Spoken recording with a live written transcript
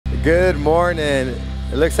Good morning.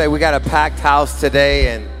 It looks like we got a packed house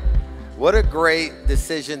today, and what a great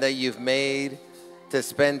decision that you've made to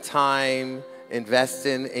spend time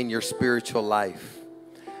investing in your spiritual life.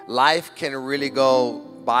 Life can really go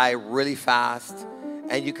by really fast,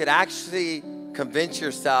 and you could actually convince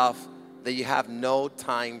yourself that you have no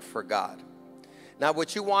time for God. Now,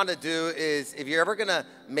 what you want to do is, if you're ever going to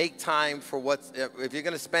make time for if you're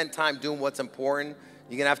going to spend time doing what's important,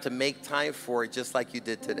 you're going to have to make time for it just like you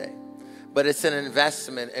did today. But it's an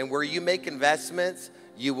investment, and where you make investments,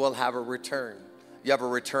 you will have a return. You have a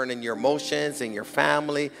return in your emotions, in your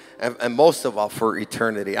family, and most of all, for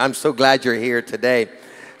eternity. I'm so glad you're here today.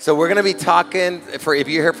 So we're going to be talking, if you're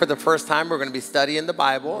here for the first time, we're going to be studying the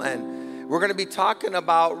Bible, and we're going to be talking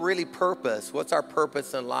about really purpose. What's our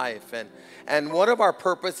purpose in life? And one of our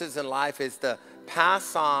purposes in life is to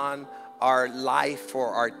pass on our life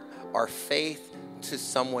or our faith to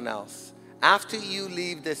someone else. After you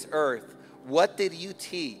leave this earth, what did you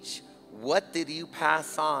teach? What did you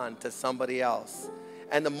pass on to somebody else?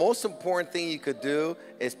 And the most important thing you could do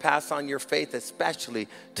is pass on your faith, especially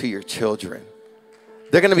to your children.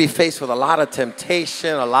 They're going to be faced with a lot of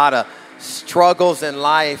temptation, a lot of struggles in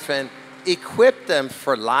life, and equip them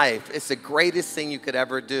for life. It's the greatest thing you could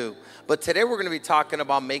ever do. But today we're going to be talking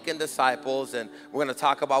about making disciples, and we're going to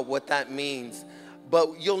talk about what that means.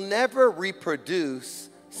 But you'll never reproduce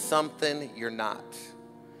something you're not.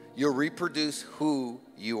 You'll reproduce who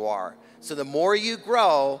you are. So the more you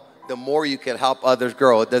grow, the more you can help others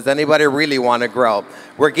grow. Does anybody really want to grow?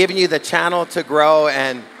 We're giving you the channel to grow,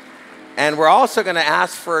 and we're also going to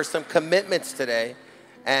ask for some commitments today.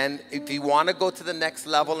 And if you want to go to the next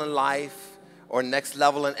level in life or next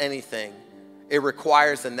level in anything, it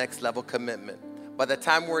requires a next level commitment. By the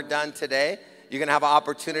time we're done today, you're going to have an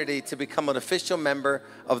opportunity to become an official member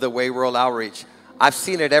of the Way World Outreach. I've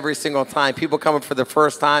seen it every single time. People coming for the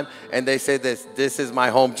first time, and they say this is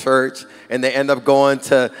my home church, and they end up going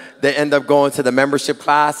to the membership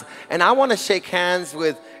class. And I want to shake hands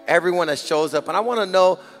with everyone that shows up, and I want to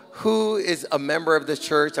know who is a member of the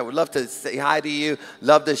church. I would love to say hi to you,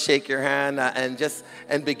 love to shake your hand,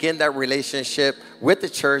 and begin that relationship with the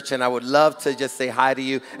church. And I would love to just say hi to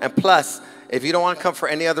you. And plus, if you don't want to come for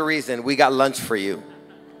any other reason, we got lunch for you.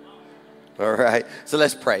 All right, so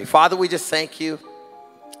let's pray. Father, we just thank you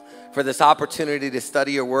for this opportunity to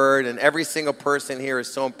study your word. And every single person here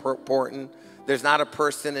is so important. There's not a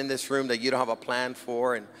person in this room that you don't have a plan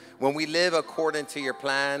for. And when we live according to your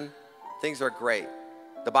plan, things are great.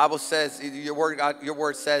 The Bible says, your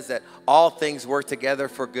word says that all things work together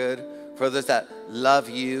for good for those that love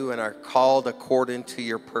you and are called according to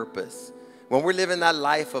your purpose. When we're living that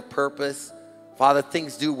life of purpose, Father,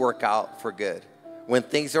 things do work out for good. When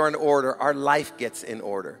things are in order, our life gets in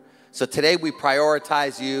order. So today we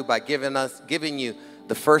prioritize you by giving you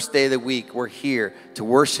the first day of the week. We're here to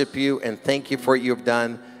worship you and thank you for what you've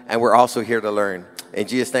done. And we're also here to learn. In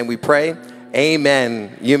Jesus' name we pray.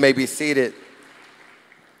 Amen. You may be seated.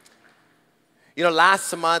 You know,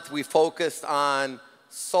 last month we focused on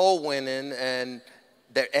soul winning, and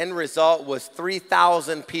the end result was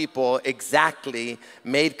 3,000 people exactly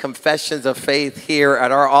made confessions of faith here at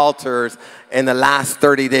our altars in the last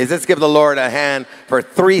 30 days. Let's give the Lord a hand for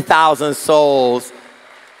 3,000 souls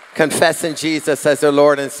confessing Jesus as their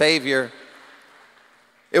Lord and Savior.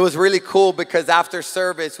 It was really cool because after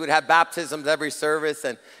service, we'd have baptisms every service,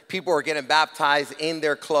 and people were getting baptized in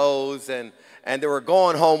their clothes, and they were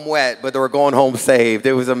going home wet, but they were going home saved.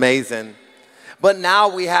 It was amazing. But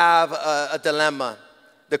now we have a dilemma.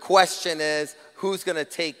 The question is, who's going to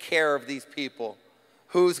take care of these people?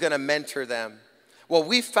 Who's going to mentor them? What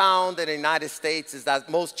we found in the United States is that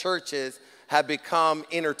most churches have become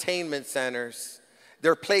entertainment centers.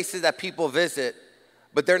 They're places that people visit,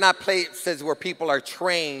 but they're not places where people are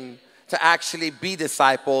trained to actually be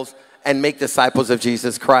disciples and make disciples of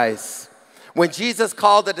Jesus Christ. When Jesus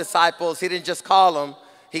called the disciples, he didn't just call them.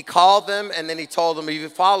 He called them, and then he told them, if you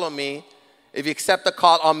follow me, if you accept the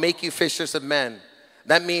call, I'll make you fishers of men.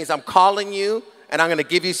 That means I'm calling you, and I'm going to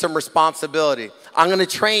give you some responsibility. I'm going to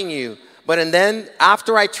train you. But then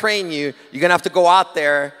after I train you, you're going to have to go out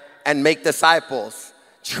there and make disciples.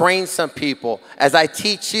 Train some people. As I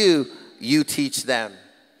teach you, you teach them.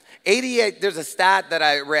 There's a stat that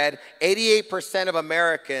I read, 88% of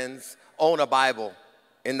Americans own a Bible.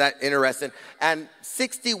 Isn't that interesting? And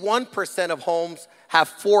 61% of homes have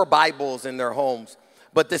 4 Bibles in their homes.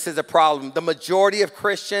 But this is a problem. The majority of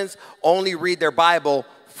Christians only read their Bible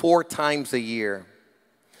 4 times a year.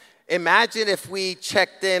 Imagine if we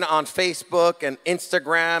checked in on Facebook and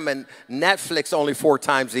Instagram and Netflix only 4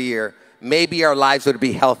 times a year. Maybe our lives would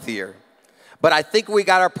be healthier. But I think we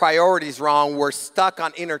got our priorities wrong. We're stuck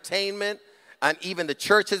on entertainment, and even the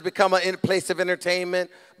church has become a place of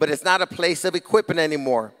entertainment, but it's not a place of equipping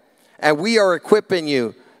anymore. And we are equipping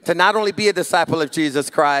you to not only be a disciple of Jesus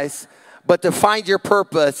Christ, but to find your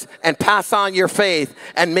purpose and pass on your faith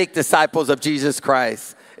and make disciples of Jesus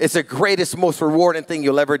Christ. It's the greatest, most rewarding thing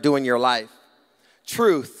you'll ever do in your life.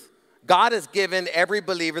 Truth. God has given every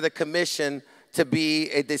believer the commission to be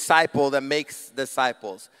a disciple that makes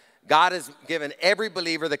disciples. God has given every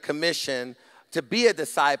believer the commission to be a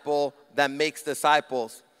disciple that makes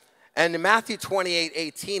disciples. And in Matthew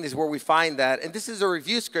 28:18 is where we find that. And this is a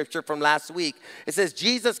review scripture from last week. It says,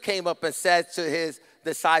 Jesus came up and said to his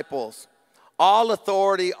disciples, all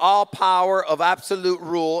authority, all power of absolute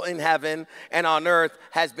rule in heaven and on earth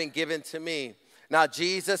has been given to me. Now,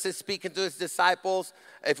 Jesus is speaking to his disciples.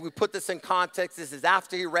 If we put this in context, this is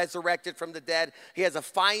after he resurrected from the dead. He has a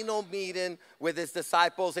final meeting with his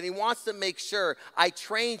disciples, and he wants to make sure, I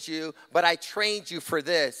trained you, but I trained you for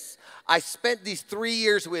this. I spent these 3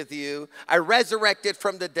 years with you. I resurrected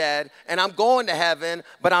from the dead, and I'm going to heaven,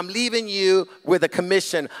 but I'm leaving you with a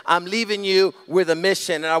commission. I'm leaving you with a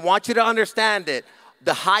mission, and I want you to understand it.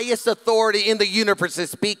 The highest authority in the universe is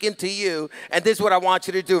speaking to you, and this is what I want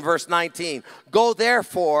you to do, verse 19. Go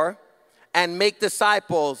therefore and make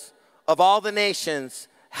disciples of all the nations.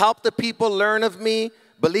 Help the people learn of me,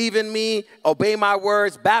 believe in me, obey my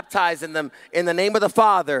words, baptizing them in the name of the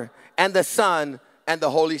Father and the Son and the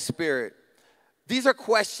Holy Spirit. These are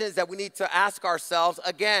questions that we need to ask ourselves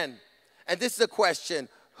again. And this is a question,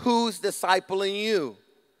 who's discipling you?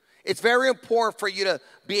 It's very important for you to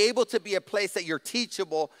be able to be a place that you're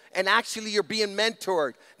teachable and actually you're being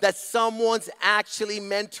mentored, that someone's actually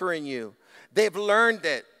mentoring you. They've learned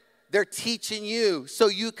it. They're teaching you so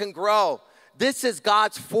you can grow. This is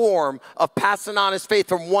God's form of passing on his faith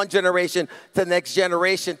from one generation to the next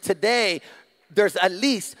generation. Today, there's at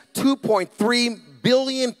least 2.3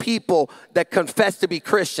 billion people that confess to be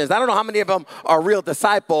Christians. I don't know how many of them are real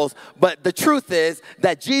disciples, but the truth is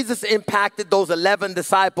that Jesus impacted those 11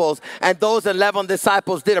 disciples, and those 11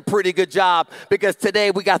 disciples did a pretty good job, because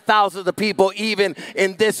today we got thousands of people even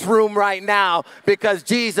in this room right now because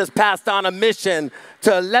Jesus passed on a mission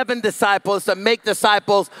to 11 disciples to make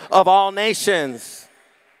disciples of all nations.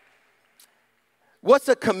 What's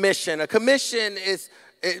a commission? A commission is,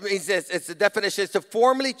 it means this, it's the definition is to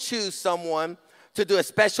formally choose someone to do a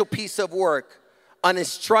special piece of work, an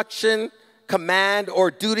instruction, command,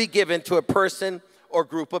 or duty given to a person or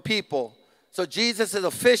group of people. So Jesus is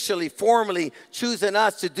officially, formally choosing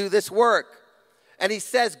us to do this work. And he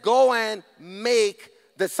says, go and make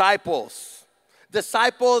disciples.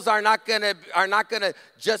 Disciples are not gonna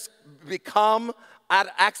just become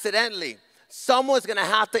accidentally. Someone's gonna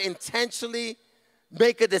have to intentionally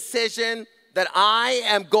make a decision that I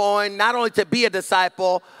am going not only to be a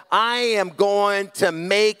disciple, I am going to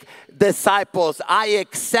make disciples. I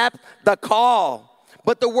accept the call.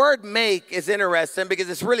 But the word make is interesting because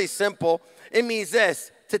it's really simple. It means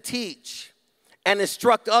this, to teach and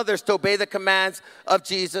instruct others to obey the commands of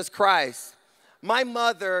Jesus Christ. My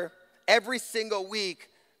mother, every single week,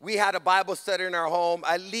 we had a Bible study in our home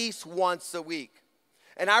at least once a week.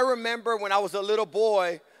 And I remember when I was a little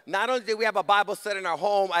boy, not only did we have a Bible study in our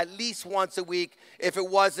home at least once a week, if it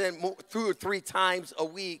wasn't 2 or 3 times a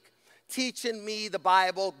week, teaching me the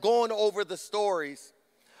Bible, going over the stories.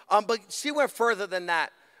 But she went further than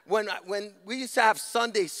that. When we used to have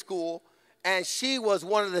Sunday school, and she was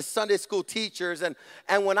one of the Sunday school teachers, and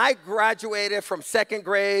when I graduated from 2nd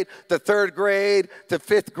grade to 3rd grade to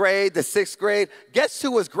 5th grade to 6th grade, guess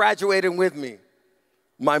who was graduating with me?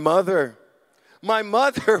 My mother. My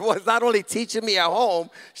mother was not only teaching me at home,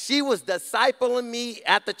 she was discipling me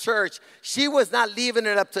at the church. She was not leaving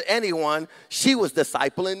it up to anyone. She was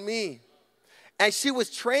discipling me. And she was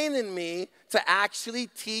training me to actually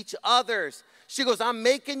teach others. She goes, I'm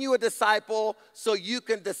making you a disciple so you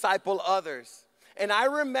can disciple others. And I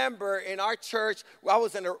remember in our church, I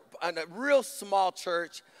was in a real small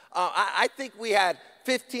church. I think we had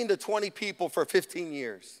 15 to 20 people for 15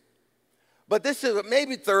 years. But this is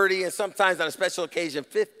maybe 30, and sometimes on a special occasion,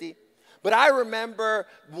 50. But I remember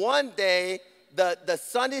one day, the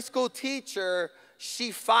Sunday school teacher,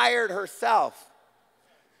 she fired herself.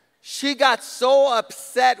 She got so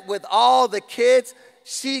upset with all the kids,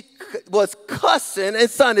 she was cussing in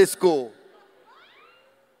Sunday school.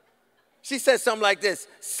 She said something like this,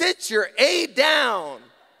 sit your A down.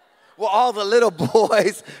 Well, all the little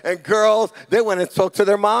boys and girls, they went and spoke to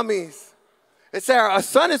their mommies. They said our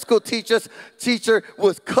Sunday school teacher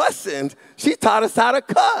was cussing. She taught us how to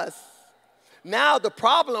cuss. Now, the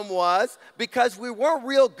problem was because we weren't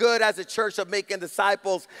real good as a church of making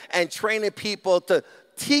disciples and training people to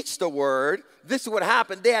teach the word, this is what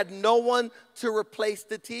happened. They had no one to replace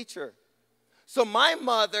the teacher. So my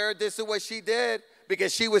mother, this is what she did,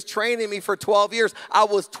 because she was training me for 12 years. I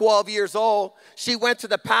was 12 years old. She went to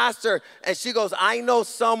the pastor and she goes, I know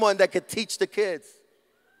someone that could teach the kids.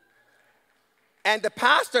 And the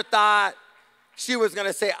pastor thought she was going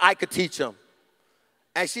to say, I could teach them.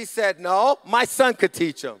 And she said, no, my son could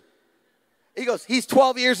teach him. He goes, he's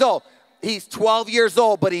 12 years old. He's 12 years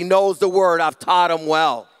old, but he knows the word. I've taught him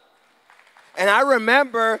well. And I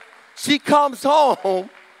remember she comes home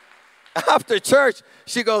after church.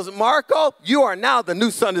 She goes, Marco, you are now the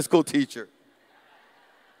new Sunday school teacher.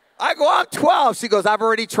 I go, I'm 12. She goes, I've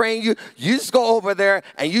already trained you. You just go over there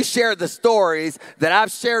and you share the stories that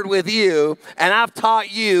I've shared with you and I've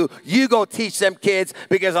taught you. You go teach them kids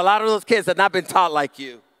because a lot of those kids have not been taught like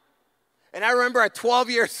you. And I remember at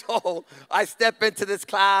 12 years old, I stepped into this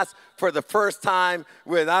class for the first time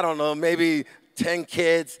with, I don't know, maybe 10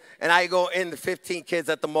 kids. And I go into 15 kids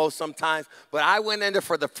at the most sometimes. But I went in there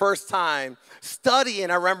for the first time studying,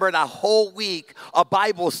 I remember that whole week, a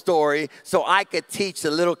Bible story so I could teach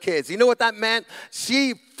the little kids. You know what that meant?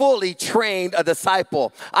 She fully trained a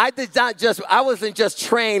disciple. I wasn't just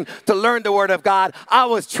trained to learn the word of God. I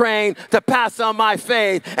was trained to pass on my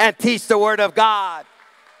faith and teach the word of God.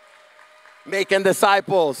 Making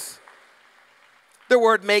disciples. The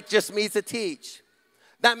word make just means to teach.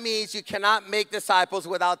 That means you cannot make disciples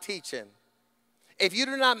without teaching. If you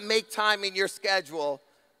do not make time in your schedule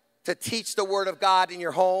to teach the word of God in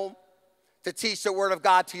your home, to teach the word of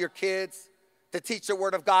God to your kids, to teach the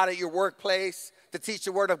word of God at your workplace, to teach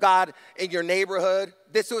the word of God in your neighborhood,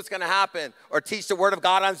 this is what's going to happen. Or teach the word of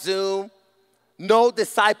God on Zoom. No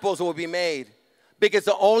disciples will be made. Because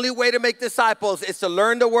the only way to make disciples is to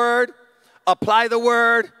learn the word, apply the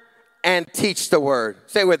word, and teach the word.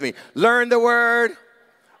 Say it with me. Learn the word,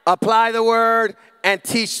 apply the word, and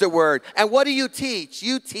teach the word. And what do you teach?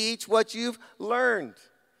 You teach what you've learned.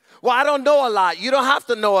 Well, I don't know a lot. You don't have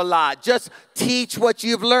to know a lot. Just teach what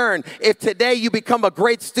you've learned. If today you become a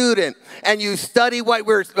great student and you study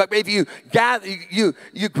if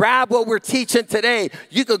you grab what we're teaching today,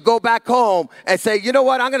 you could go back home and say, you know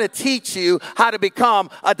what? I'm going to teach you how to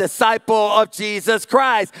become a disciple of Jesus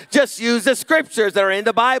Christ. Just use the scriptures that are in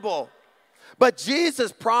the Bible. But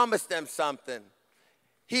Jesus promised them something.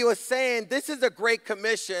 He was saying, this is a great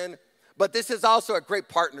commission, but this is also a great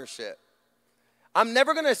partnership. I'm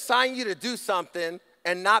never going to assign you to do something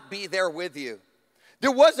and not be there with you.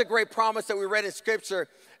 There was a great promise that we read in Scripture,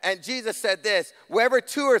 and Jesus said this, wherever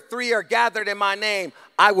 2 or 3 are gathered in my name,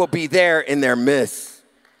 I will be there in their midst.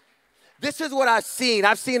 This is what I've seen.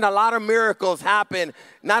 I've seen a lot of miracles happen,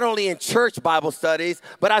 not only in church Bible studies,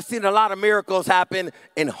 but I've seen a lot of miracles happen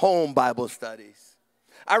in home Bible studies.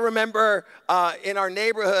 I remember in our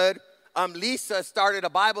neighborhood, Liza started a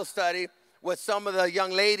Bible study with some of the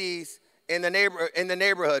young ladies in the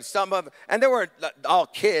neighborhood. And they were all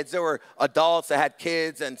kids. There were adults that had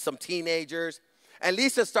kids and some teenagers. And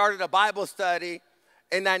Liza started a Bible study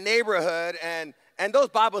in that neighborhood. And those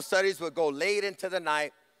Bible studies would go late into the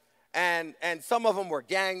night. And some of them were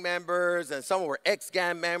gang members, and some were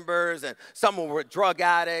ex-gang members, and some were drug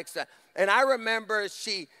addicts. And I remember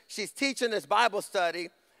she's teaching this Bible study.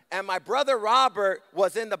 And my brother Robert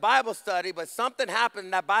was in the Bible study, but something happened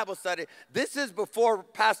in that Bible study. This is before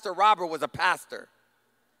Pastor Robert was a pastor.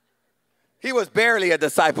 He was barely a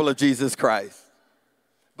disciple of Jesus Christ.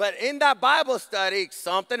 But in that Bible study,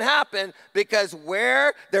 something happened because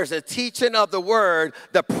where there's a teaching of the word,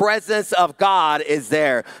 the presence of God is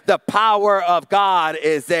there. The power of God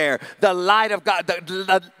is there. The light of God,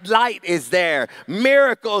 the light is there.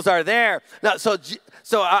 Miracles are there. Now, So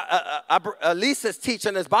Lisa's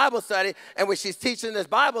teaching this Bible study, and when she's teaching this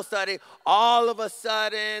Bible study, all of a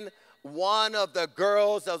sudden, one of the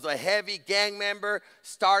girls that was a heavy gang member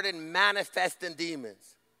started manifesting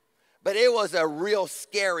demons. But it was a real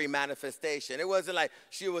scary manifestation. It wasn't like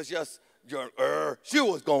she was just, she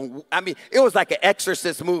was going, it was like an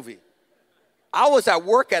exorcist movie. I was at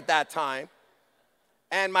work at that time,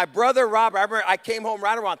 and my brother Robert, I remember I came home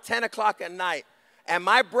right around 10 o'clock at night, and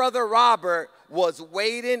my brother Robert was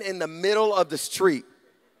waiting in the middle of the street.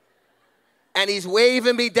 And he's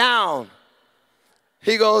waving me down.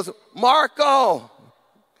 He goes, Marco,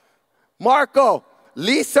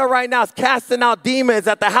 Liza right now is casting out demons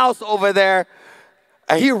at the house over there.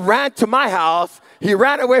 And he ran to my house. He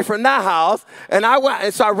ran away from that house. And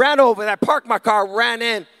so I ran over there, I parked my car, ran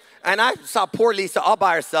in. And I saw poor Liza all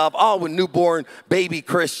by herself, all with newborn baby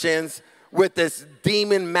Christians with this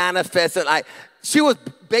demon manifest. And she was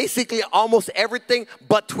basically almost everything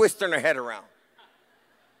but twisting her head around.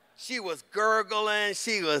 She was gurgling.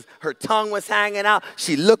 Her tongue was hanging out.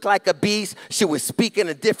 She looked like a beast. She was speaking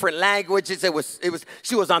in different languages.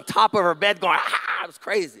 She was on top of her bed going, ah, it was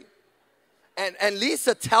crazy. And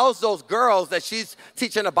Lisa tells those girls that she's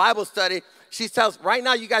teaching a Bible study, she tells, right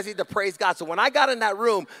now you guys need to praise God. So when I got in that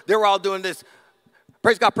room, they were all doing this,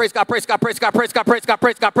 praise God, praise God, praise God, praise God, praise God, praise God,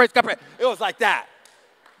 praise God, praise God. It was like that.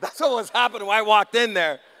 That's what was happening when I walked in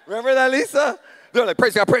there. Remember that, Lisa? They're like,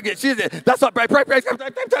 praise God, praise God. She did. That's what, praise God.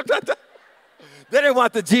 They didn't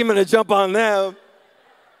want the demon to jump on them.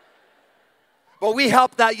 But we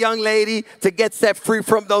helped that young lady to get set free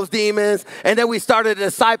from those demons. And then we started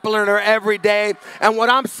discipling her every day. And what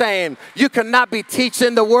I'm saying, you cannot be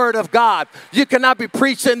teaching the word of God. You cannot be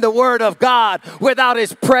preaching the word of God without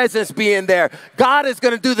his presence being there. God is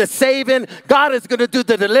going to do the saving. God is going to do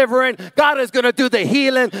the delivering. God is going to do the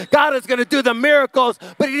healing. God is going to do the miracles.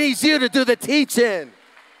 But he needs you to do the teaching.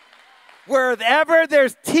 Wherever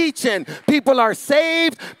there's teaching, people are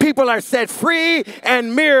saved, people are set free,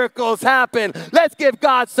 and miracles happen. Let's give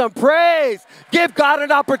God some praise. Give God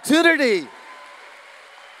an opportunity.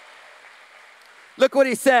 Look what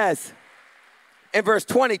he says in verse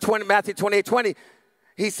 20, Matthew 28:20.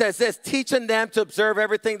 He says this, teaching them to observe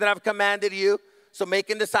everything that I've commanded you. So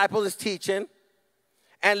making disciples is teaching.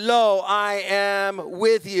 And lo, I am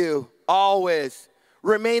with you always,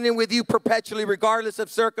 remaining with you perpetually, regardless of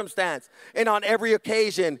circumstance, and on every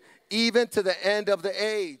occasion, even to the end of the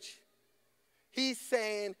age. He's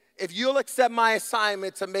saying, if you'll accept my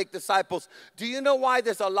assignment to make disciples, do you know why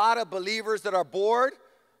there's a lot of believers that are bored?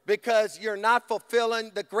 Because you're not fulfilling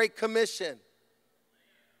the Great Commission.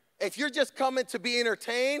 If you're just coming to be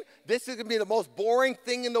entertained, this is going to be the most boring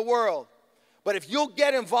thing in the world. But if you'll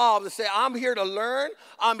get involved and say, I'm here to learn,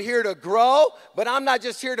 I'm here to grow, but I'm not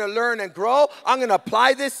just here to learn and grow. I'm going to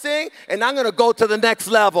apply this thing, and I'm going to go to the next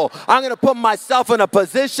level. I'm going to put myself in a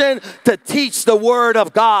position to teach the word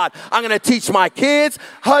of God. I'm going to teach my kids,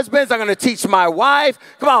 husbands. I'm going to teach my wife.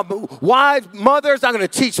 Come on, wives, mothers. I'm going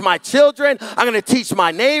to teach my children. I'm going to teach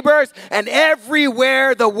my neighbors. And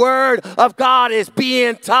everywhere the word of God is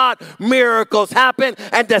being taught, miracles happen,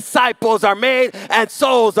 and disciples are made, and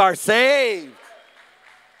souls are saved.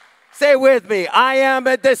 Say with me, I am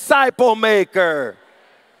a disciple maker.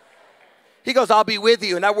 He goes, I'll be with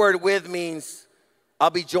you. And that word with means I'll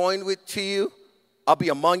be joined to you. I'll be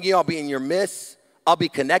among you. I'll be in your midst. I'll be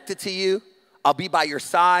connected to you. I'll be by your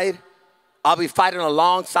side. I'll be fighting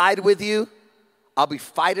alongside with you. I'll be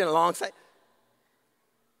fighting alongside.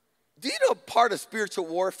 Do you know part of spiritual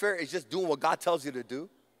warfare is just doing what God tells you to do?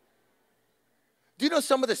 Do you know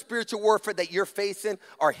some of the spiritual warfare that you're facing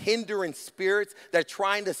are hindering spirits that are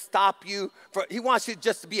trying to stop you? He wants you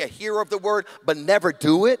just to be a hearer of the word, but never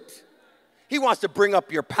do it. He wants to bring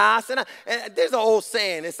up your past. And there's an old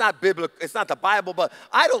saying, it's not biblical, it's not the Bible, but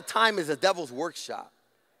idle time is a devil's workshop.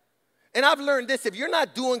 And I've learned this, if you're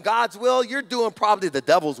not doing God's will, you're doing probably the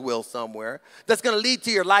devil's will somewhere. That's going to lead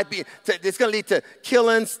to your life it's going to lead to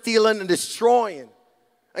killing, stealing, and destroying.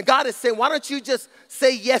 And God is saying, why don't you just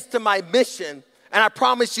say yes to my mission? And I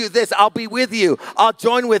promise you this, I'll be with you. I'll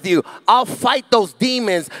join with you. I'll fight those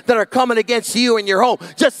demons that are coming against you in your home.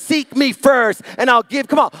 Just seek me first and I'll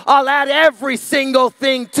add every single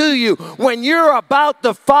thing to you. When you're about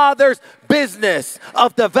the Father's business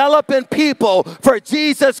of developing people for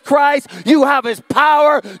Jesus Christ, you have his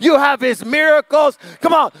power, you have his miracles.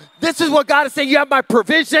 Come on, this is what God is saying. You have my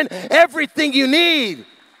provision. Everything you need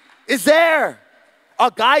is there.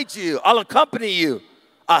 I'll guide you. I'll accompany you.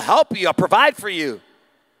 I'll help you. I'll provide for you.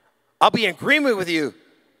 I'll be in agreement with you.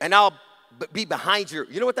 And I'll be behind you.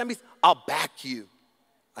 You know what that means? I'll back you.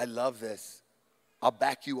 I love this. I'll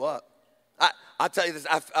back you up. I'll tell you this.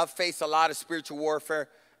 I've faced a lot of spiritual warfare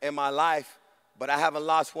in my life, but I haven't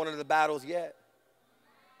lost one of the battles yet.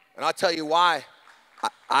 And I'll tell you why.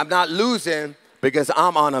 I'm not losing because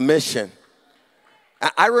I'm on a mission.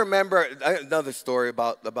 I remember another story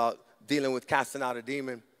about dealing with casting out a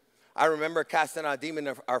demon. I remember casting out a demon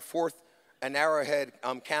in our fourth and Arrowhead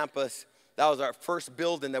campus. That was our first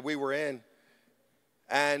building that we were in.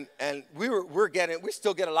 And we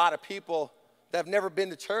still get a lot of people that have never been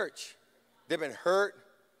to church. They've been hurt.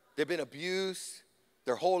 They've been abused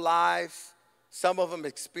their whole lives. Some of them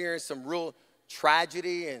experienced some real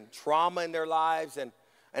tragedy and trauma in their lives. And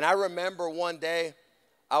I remember one day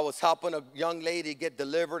I was helping a young lady get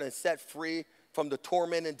delivered and set free from the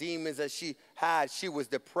torment and demons that she had. She was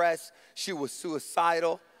depressed. She was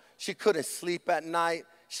suicidal. She couldn't sleep at night.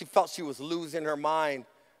 She felt she was losing her mind.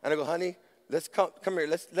 And I go, honey, let's come here.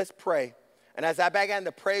 Let's pray. And as I began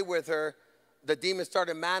to pray with her, the demon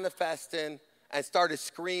started manifesting. and started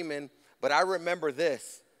screaming. But I remember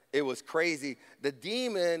this. It was crazy. The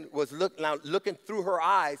demon was looking through her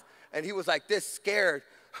eyes, and he was like this, scared,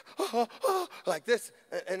 like this.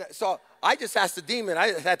 And so I just asked the demon.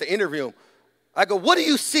 I had to interview him. I go, what do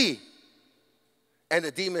you see? And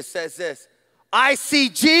the demon says this, I see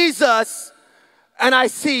Jesus, and I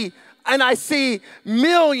see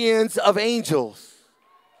millions of angels.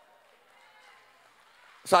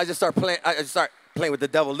 So I just start playing with the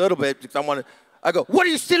devil a little bit because I go, what do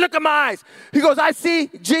you see? Look at my eyes. He goes, I see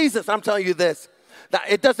Jesus. I'm telling you this. That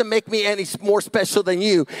it doesn't make me any more special than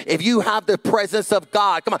you. If you have the presence of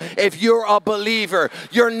God, come on, if you're a believer,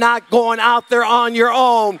 you're not going out there on your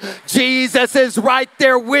own. Jesus is right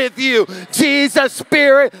there with you. Jesus'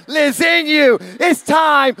 Spirit lives in you. It's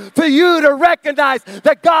time for you to recognize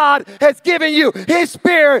that God has given you His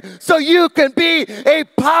Spirit so you can be a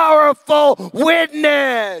powerful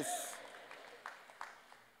witness.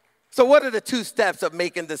 So what are the 2 steps of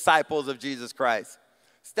making disciples of Jesus Christ?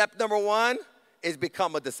 Step number 1 is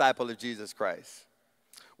become a disciple of Jesus Christ.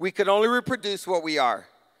 We can only reproduce what we are.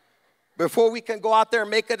 Before we can go out there and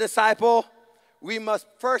make a disciple, we must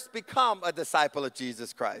first become a disciple of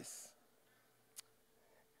Jesus Christ.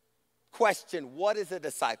 Question, what is a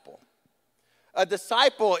disciple? A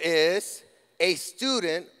disciple is a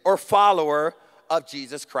student or follower of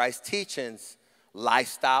Jesus Christ's teachings,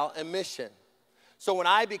 lifestyle, and mission. So when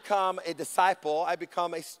I become a disciple, I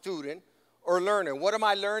become a student or learner. What am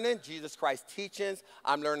I learning? Jesus Christ's teachings.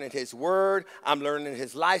 I'm learning His word. I'm learning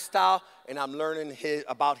His lifestyle. And I'm learning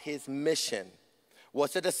about His mission.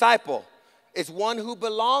 What's a disciple? It's one who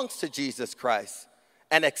belongs to Jesus Christ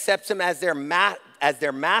and accepts Him as their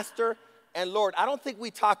master and Lord. I don't think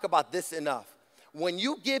we talk about this enough. When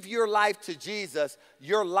you give your life to Jesus,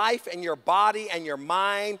 your life and your body and your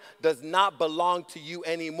mind does not belong to you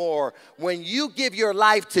anymore. When you give your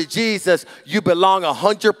life to Jesus, you belong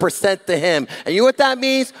 100% to Him. And you know what that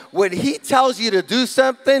means? When He tells you to do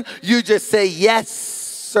something, you just say, yes,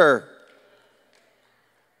 sir.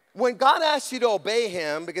 When God asks you to obey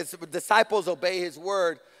Him, because disciples obey His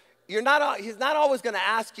word, He's not always going to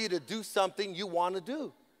ask you to do something you want to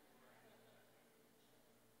do.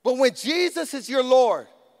 But when Jesus is your Lord,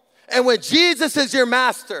 and when Jesus is your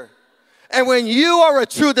master, and when you are a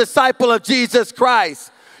true disciple of Jesus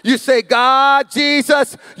Christ, you say, God,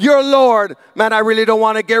 Jesus, you're Lord. Man, I really don't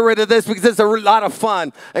want to get rid of this because it's a lot of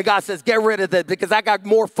fun. And God says, get rid of it because I got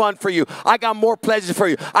more fun for you. I got more pleasure for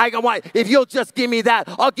you. If you'll just give me that,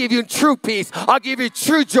 I'll give you true peace. I'll give you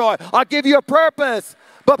true joy. I'll give you a purpose.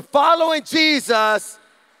 But following Jesus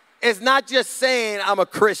is not just saying I'm a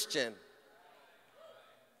Christian.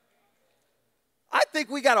 I think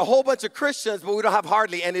we got a whole bunch of Christians, but we don't have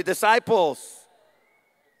hardly any disciples.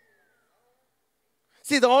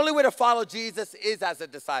 See, the only way to follow Jesus is as a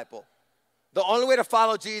disciple. The only way to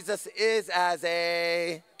follow Jesus is as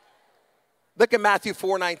a... Look at Matthew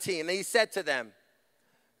 4:19. And He said to them,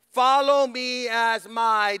 follow me as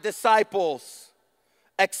my disciples,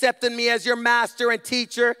 accepting me as your master and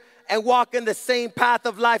teacher, and walk in the same path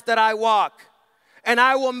of life that I walk. And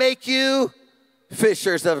I will make you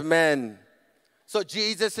fishers of men. So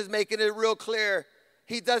Jesus is making it real clear.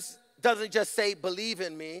 He doesn't just say, believe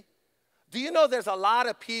in me. Do you know there's a lot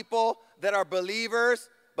of people that are believers,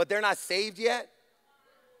 but they're not saved yet?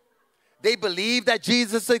 They believe that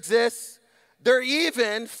Jesus exists. They're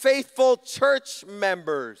even faithful church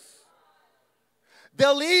members.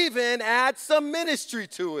 They'll even add some ministry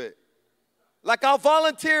to it. Like I'll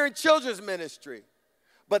volunteer in children's ministry.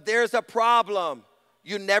 But there's a problem.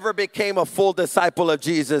 You never became a full disciple of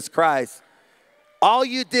Jesus Christ. All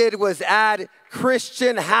you did was add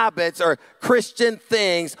Christian habits or Christian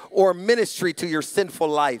things or ministry to your sinful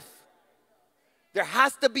life. There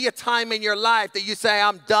has to be a time in your life that you say,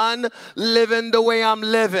 I'm done living the way I'm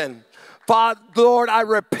living. Father, Lord, I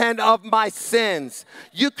repent of my sins.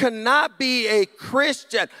 You cannot be a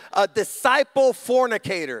Christian, a disciple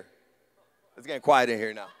fornicator. It's getting quiet in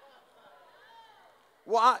here now.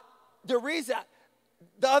 Well, the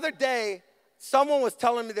other day, someone was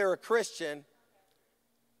telling me they were a Christian.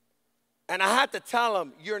 And I had to tell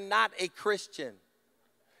them, you're not a Christian.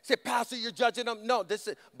 He said, Pastor, you're judging them? No, this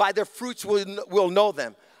is by their fruits we'll know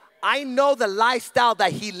them. I know the lifestyle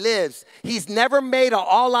that he lives. He's never made an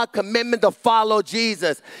all-out commitment to follow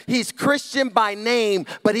Jesus. He's Christian by name,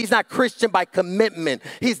 but he's not Christian by commitment.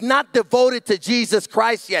 He's not devoted to Jesus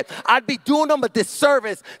Christ yet. I'd be doing him a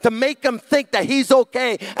disservice to make him think that he's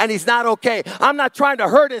okay and he's not okay. I'm not trying to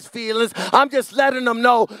hurt his feelings. I'm just letting him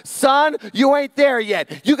know, son, you ain't there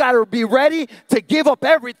yet. You got to be ready to give up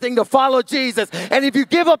everything to follow Jesus. And if you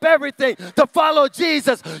give up everything to follow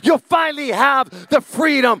Jesus, you'll finally have the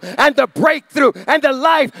freedom and the breakthrough and the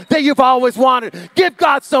life that you've always wanted. Give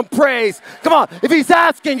God some praise. Come on, if he's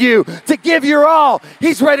asking you to give your all,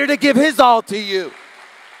 he's ready to give his all to you.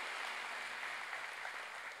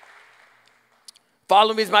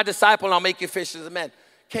 Follow me as my disciple and I'll make you fishers of men.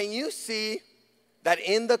 Can you see that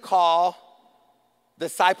in the call,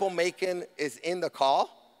 disciple making is in the call?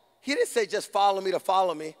 He didn't say just follow me to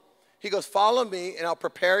follow me. He goes, follow me and I'll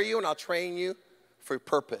prepare you and I'll train you for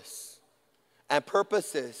purpose. And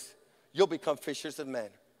purpose is you'll become fishers of men.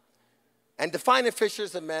 And defining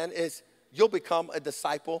fishers of men is you'll become a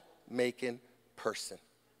disciple-making person.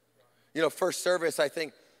 You know, first service, I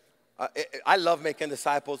think, I love making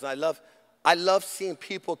disciples. And I love seeing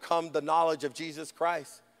people come to the knowledge of Jesus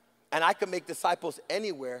Christ. And I can make disciples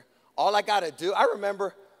anywhere. All I got to do, I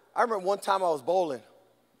remember one time I was bowling.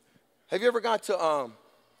 Have you ever gone to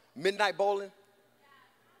midnight bowling?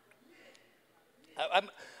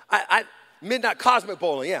 Midnight cosmic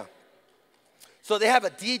bowling, yeah. So they have a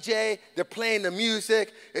DJ, they're playing the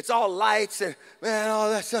music, it's all lights and, man, all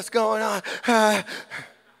that stuff's going on.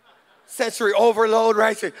 Sensory overload,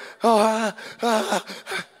 right? I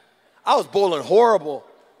was bowling horrible.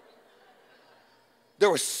 There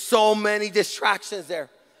were so many distractions there.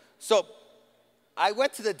 So I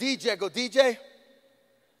went to the DJ, I go, DJ,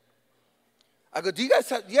 do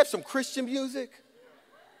you have some Christian music?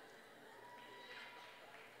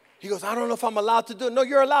 He goes, I don't know if I'm allowed to do it. No,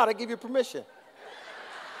 you're allowed, I give you permission.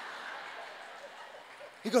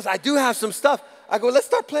 He goes, I do have some stuff. I go, let's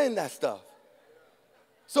start playing that stuff.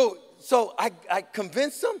 So I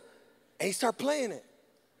convinced him, and he started playing it.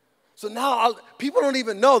 So now people don't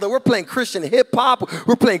even know that we're playing Christian hip hop,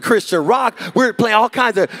 we're playing Christian rock, we're playing all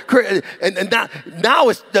kinds of, and now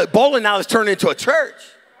it's the bowling now is turned into a church,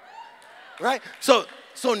 right? So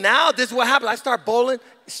now this is what happened. I start bowling,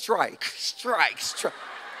 strike.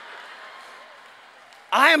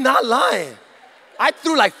 I am not lying. I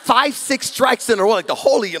threw like 5, 6 strikes in a row, like the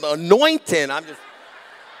holy anointing.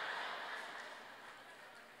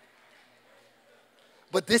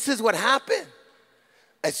 But this is what happened.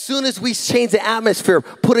 As soon as we changed the atmosphere,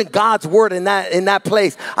 putting God's word in that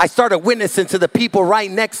place, I started witnessing to the people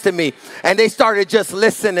right next to me, and they started just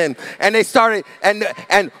listening, and they started, and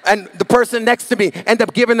the person next to me ended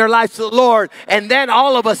up giving their lives to the Lord, and then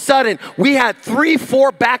all of a sudden, we had 3,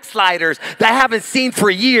 4 backsliders that I haven't seen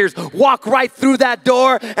for years walk right through that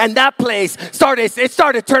door, and that place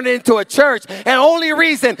started turning into a church, and the only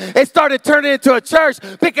reason it started turning into a church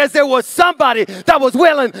because there was somebody that was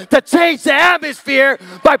willing to change the atmosphere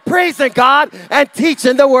by praising God and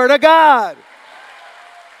teaching the word of God.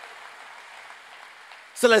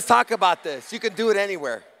 So let's talk about this. You can do it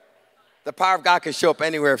anywhere. The power of God can show up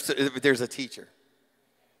anywhere if there's a teacher.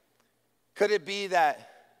 Could it be that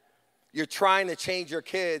you're trying to change your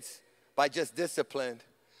kids by just discipline,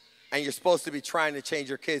 and you're supposed to be trying to change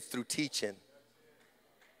your kids through teaching?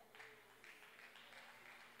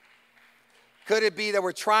 Could it be that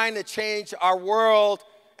we're trying to change our world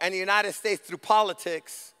and the United States through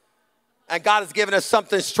politics, and God has given us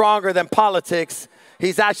something stronger than politics?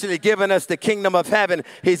 He's actually given us the kingdom of heaven.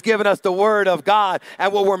 He's given us the word of God.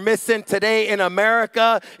 And what we're missing today in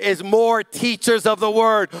America is more teachers of the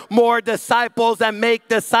word, more disciples that make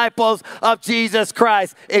disciples of Jesus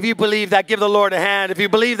Christ. If you believe that, give the Lord a hand. If you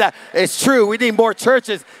believe that, it's true. We need more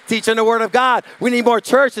churches teaching the word of God. We need more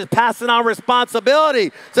churches passing on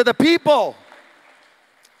responsibility to the people.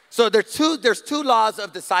 So there's two laws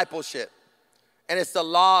of discipleship, and it's the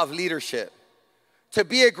law of leadership. To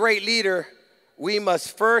be a great leader, we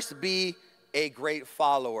must first be a great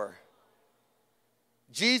follower.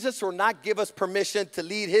 Jesus will not give us permission to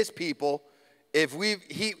lead his people if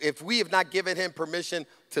we have not given him permission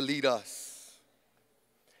to lead us.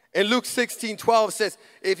 In Luke 16:12 it says,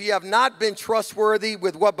 if you have not been trustworthy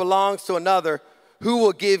with what belongs to another, who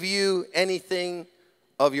will give you anything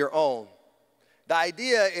of your own? The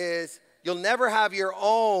idea is you'll never have your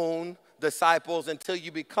own disciples until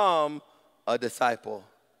you become a disciple.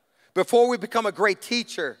 Before we become a great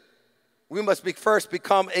teacher, we must first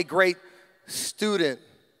become a great student.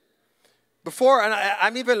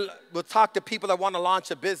 I'm even will talk to people that want to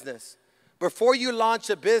launch a business. Before you launch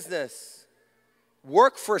a business,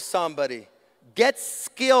 work for somebody. Get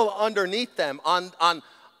skill underneath them on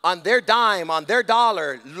their dime, on their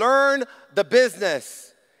dollar. Learn the business.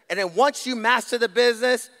 And then once you master the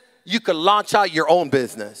business, you can launch out your own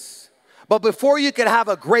business. But before you can have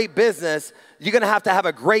a great business, you're going to have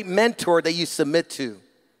a great mentor that you submit to.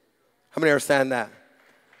 How many understand that?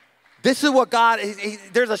 This is what God,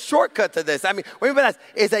 there's a shortcut to this. I mean, what I mean by that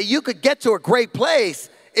is that you could get to a great place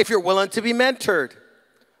if you're willing to be mentored.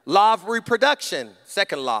 Law of reproduction,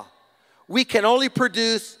 second law. We can only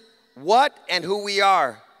produce what and who we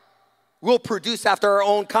are. We'll produce after our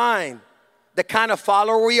own kind. The kind of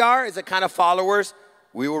follower we are is the kind of followers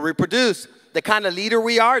we will reproduce. The kind of leader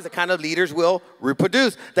we are is the kind of leaders we'll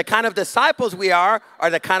reproduce. The kind of disciples we are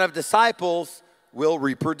the kind of disciples we'll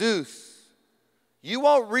reproduce.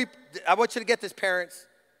 I want you to get this, parents.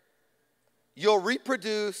 You'll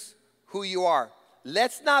reproduce who you are.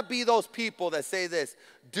 Let's not be those people that say this: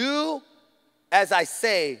 do as I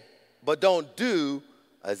say, but don't do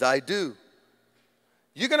as I do.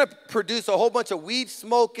 You're going to produce a whole bunch of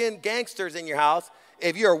weed-smoking gangsters in your house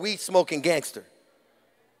if you're a weed-smoking gangster.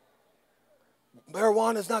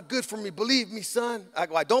 Marijuana's not good for me. Believe me, son. I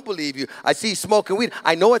go, I don't believe you. I see you smoking weed.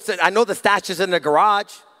 I know the stash is in the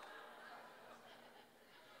garage.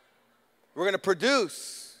 We're going to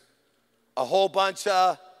produce a whole bunch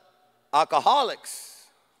of alcoholics.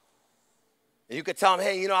 And you could tell them,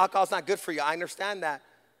 hey, alcohol's not good for you. I understand that.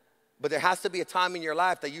 But there has to be a time in your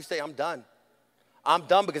life that you say, I'm done. I'm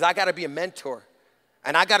done because I got to be a mentor.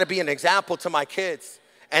 And I got to be an example to my kids.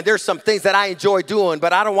 And there's some things that I enjoy doing,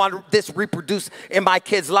 but I don't want this reproduced in my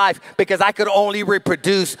kid's life because I could only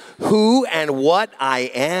reproduce who and what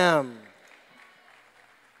I am.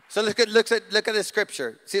 So look at the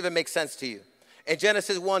scripture. See if it makes sense to you. In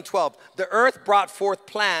Genesis 1:12, the earth brought forth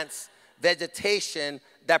plants, vegetation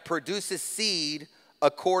that produces seed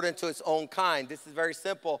according to its own kind. This is very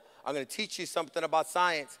simple. I'm going to teach you something about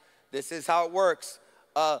science. This is how it works.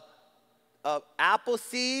 Apple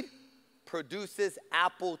seed produces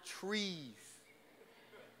apple trees.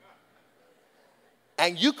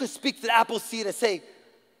 And you could speak to the apple seed and say,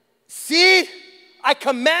 seed, I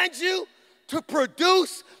command you to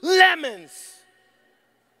produce lemons.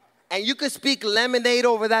 And you could speak lemonade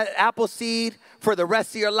over that apple seed for the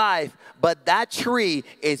rest of your life. But that tree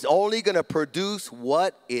is only going to produce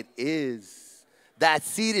what it is. That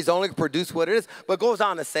seed is only going to produce what it is. But it goes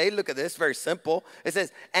on to say, look at this, very simple. It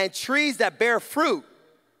says, and trees that bear fruit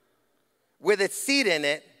with its seed in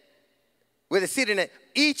it,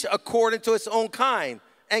 each according to its own kind.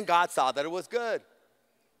 And God saw that it was good.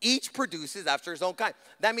 Each produces after its own kind.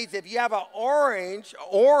 That means if you have an orange,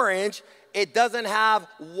 it doesn't have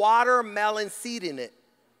watermelon seed in it.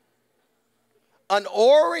 An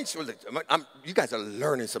orange, you guys are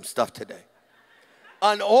learning some stuff today.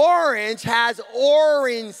 An orange has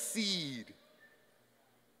orange seed.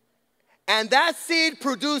 And that seed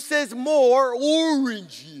produces more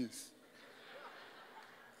oranges.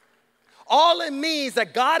 All it means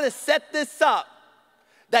that God has set this up,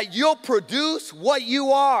 that you'll produce what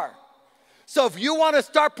you are. So if you want to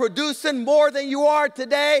start producing more than you are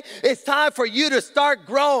today, it's time for you to start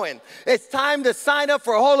growing. It's time to sign up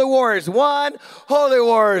for Holy Warriors 1, Holy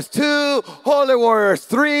Warriors 2, Holy Warriors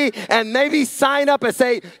 3, and maybe sign up and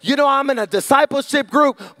say, I'm in a discipleship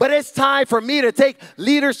group, but it's time for me to take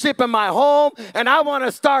leadership in my home, and I want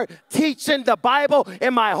to start teaching the Bible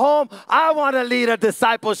in my home. I want to lead a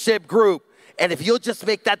discipleship group. And if you'll just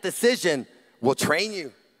make that decision, we'll train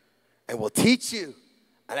you and we'll teach you.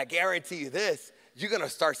 And I guarantee you this, you're going to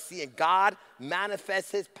start seeing God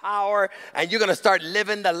manifest his power, and you're going to start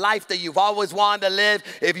living the life that you've always wanted to live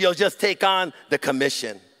if you'll just take on the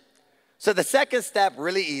commission. So the second step,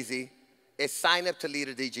 really easy, is sign up to lead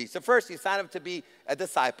a DG. So first you sign up to be a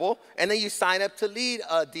disciple, and then you sign up to lead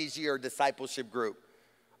a DG or discipleship group.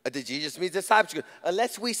 A DG just means discipleship group.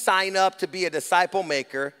 Unless we sign up to be a disciple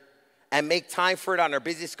maker and make time for it on our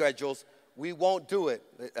busy schedules, we won't do it.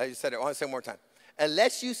 I said it, I want to say it one more time.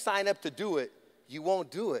 Unless you sign up to do it, you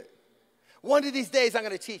won't do it. One of these days I'm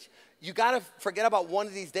going to teach. You got to forget about one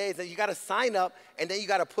of these days, and you got to sign up, and then you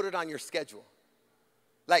got to put it on your schedule.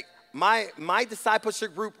 Like my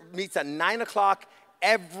discipleship group meets at 9 o'clock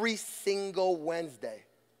every single Wednesday.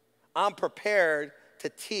 I'm prepared to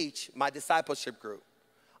teach my discipleship group.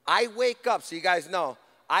 I wake up, so you guys know,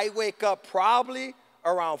 I wake up probably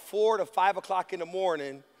around 4 to 5 o'clock in the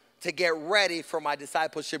morning to get ready for my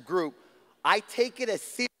discipleship group. I take it as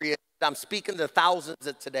serious as I'm speaking to thousands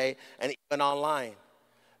today and even online,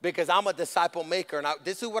 because I'm a disciple maker. And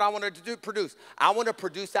this is what I want to produce. I want to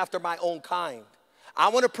produce after my own kind. I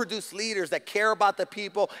want to produce leaders that care about the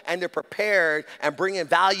people and they're prepared and bringing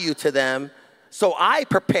value to them. So I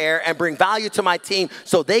prepare and bring value to my team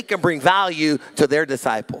so they can bring value to their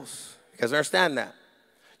disciples. You guys understand that?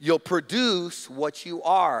 You'll produce what you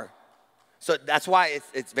are. So that's why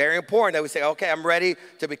it's very important that we say, okay, I'm ready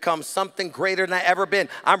to become something greater than I've ever been.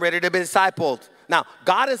 I'm ready to be discipled. Now,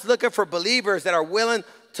 God is looking for believers that are willing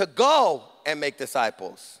to go and make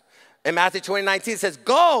disciples. In Matthew 20:19, it says,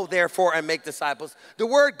 go, therefore, and make disciples. The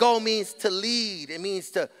word go means to lead. It means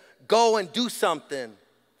to go and do something.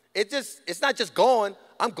 It's not just going,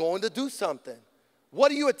 I'm going to do something.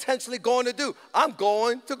 What are you intentionally going to do? I'm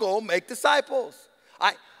going to go make disciples.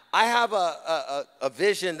 I have a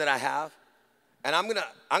vision that I have, and I'm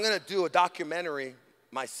gonna do a documentary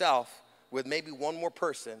myself with maybe one more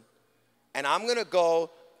person, and I'm gonna go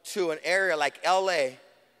to an area like LA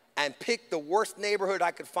and pick the worst neighborhood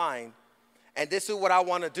I could find, and this is what I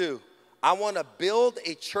wanna do. I wanna build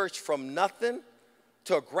a church from nothing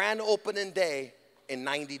to a grand opening day in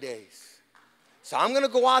 90 days. So I'm gonna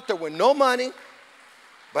go out there with no money,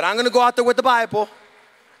 but I'm gonna go out there with the Bible.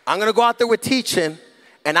 I'm gonna go out there with teaching,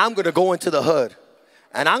 and I'm gonna go into the hood.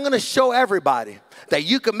 And I'm gonna show everybody that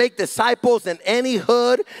you can make disciples in any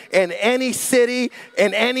hood, in any city,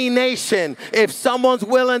 in any nation. If someone's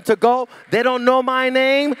willing to go, they don't know my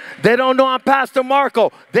name, they don't know I'm Pastor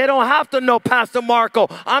Marco. They don't have to know Pastor Marco.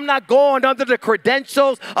 I'm not going under the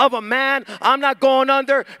credentials of a man. I'm not going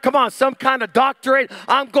under, come on, some kind of doctorate.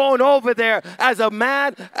 I'm going over there as a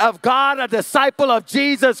man of God, a disciple of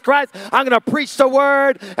Jesus Christ. I'm gonna preach the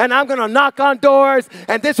word, and I'm gonna knock on doors,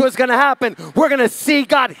 and this is what's gonna happen. We're gonna see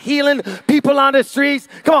God healing people on the streets.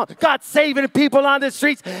 Come on, God saving people on the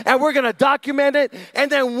streets, and we're going to document it.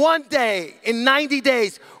 And then one day, in 90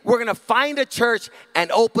 days, we're going to find a church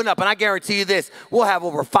and open up. And I guarantee you this, we'll have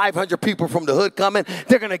over 500 people from the hood coming.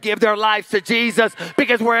 They're going to give their lives to Jesus,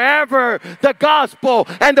 because wherever the gospel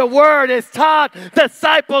and the word is taught,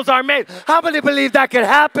 disciples are made. How many believe that could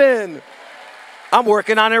happen? I'm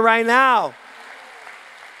working on it right now.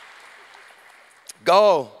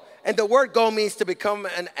 Go. And the word go means to become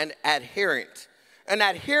an adherent. An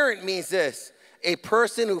adherent means this: a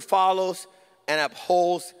person who follows and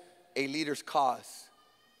upholds a leader's cause.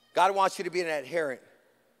 God wants you to be an adherent.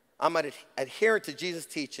 I'm an adherent to Jesus'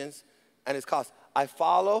 teachings and his cause. I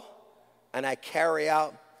follow and I carry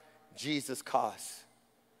out Jesus' cause.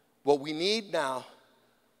 What we need now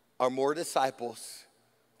are more disciples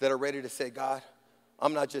that are ready to say, God,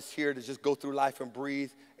 I'm not just here to just go through life and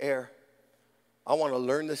breathe air. I want to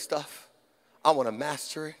learn this stuff. I want to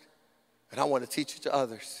master it. And I want to teach it to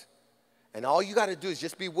others. And all you got to do is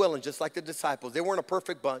just be willing, just like the disciples. They weren't a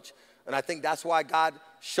perfect bunch. And I think that's why God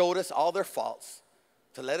showed us all their faults,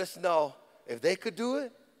 to let us know if they could do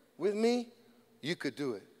it with me, you could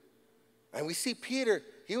do it. And we see Peter,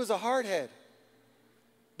 he was a hardhead.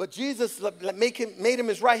 But Jesus made him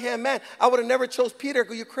his right-hand man. I would have never chose Peter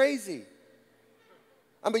because you're crazy.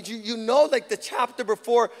 I mean, you know, like the chapter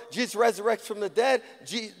before Jesus resurrects from the dead,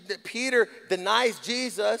 Peter denies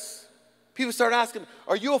Jesus. People start asking,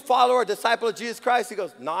 are you a follower, a disciple of Jesus Christ? He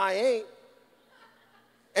goes, no, I ain't.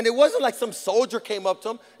 And it wasn't like some soldier came up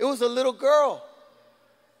to him. It was a little girl.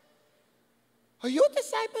 Are you a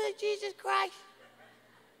disciple of Jesus Christ?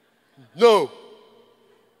 No.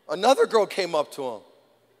 Another girl came up to him.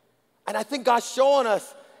 And I think God's showing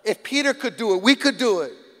us, if Peter could do it, we could do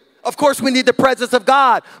it. Of course, we need the presence of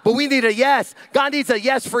God, but we need a yes. God needs a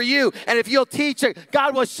yes for you. And if you'll teach it,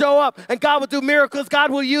 God will show up, and God will do miracles.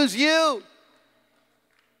 God will use you.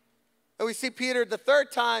 And we see Peter the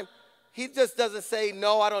third time, he just doesn't say,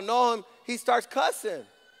 no, I don't know him. He starts cussing.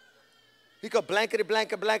 He goes, blankety,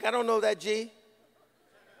 blanket, blank. I don't know that G.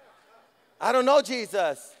 I don't know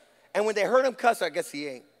Jesus. And when they heard him cuss, I guess he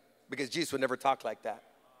ain't, because Jesus would never talk like that.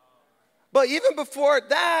 But even before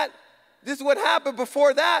that, this is what happened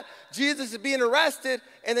before that. Jesus is being arrested,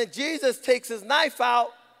 and then Jesus takes his knife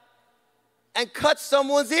out and cuts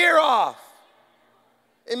someone's ear off.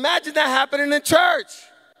 Imagine that happening in church.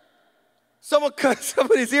 Someone cuts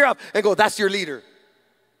somebody's ear off and goes, that's your leader.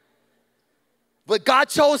 But God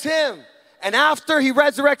chose him. And after he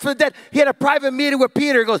resurrects from the dead, he had a private meeting with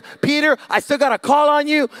Peter. He goes, Peter, I still got a call on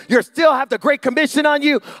you. You still have the Great Commission on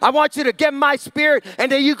you. I want you to get my spirit,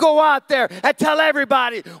 and then you go out there and tell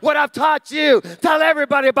everybody what I've taught you. Tell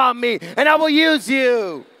everybody about me, and I will use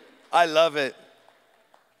you. I love it.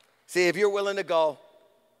 See, if you're willing to go,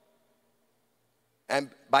 and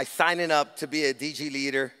by signing up to be a DG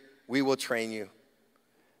leader, we will train you.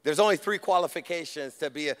 There's only 3 qualifications to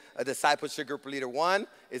be a discipleship group leader. One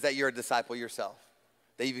is that you're a disciple yourself,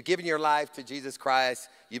 that you've given your life to Jesus Christ,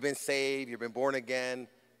 you've been saved, you've been born again.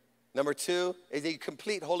 Number 2 is that you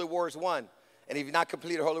complete Holy Wars 1. And if you've not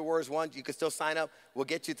completed Holy Wars 1, you can still sign up. We'll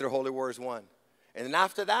get you through Holy Wars 1. And then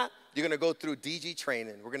after that, you're going to go through DG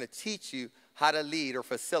training. We're going to teach you how to lead or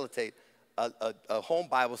facilitate a home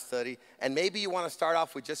Bible study. And maybe you want to start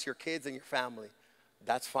off with just your kids and your family.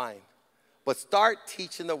 That's fine. But start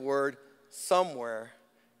teaching the word somewhere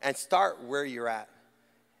and start where you're at.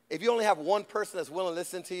 If you only have one person that's willing to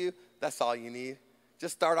listen to you, that's all you need.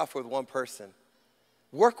 Just start off with one person.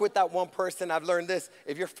 Work with that one person. I've learned this.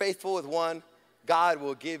 If you're faithful with one, God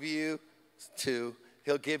will give you 2.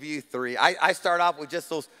 He'll give you 3. I start off with just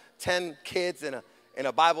those 10 kids in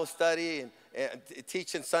a Bible study and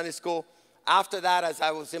teaching Sunday school. After that, as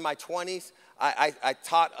I was in my 20s, I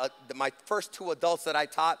taught, my first 2 adults that I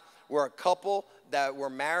taught were a couple that were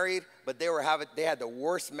married, but they had the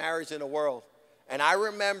worst marriage in the world. And I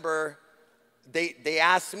remember they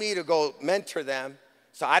asked me to go mentor them.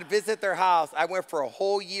 So I'd visit their house. I went for a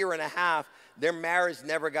whole year and a half. Their marriage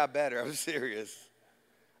never got better. I'm serious.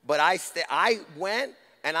 But I went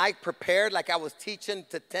and I prepared like I was teaching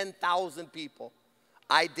to 10,000 people.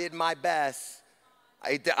 I did my best.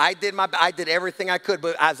 I did everything I could,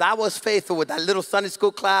 but as I was faithful with that little Sunday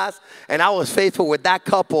school class, and I was faithful with that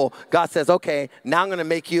couple, God says, okay, now I'm going to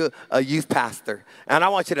make you a youth pastor, and I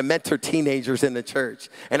want you to mentor teenagers in the church.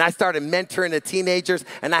 And I started mentoring the teenagers,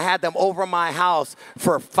 and I had them over my house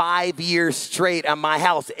for 5 years straight at my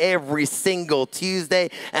house every single Tuesday,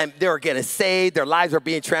 and they were getting saved, their lives were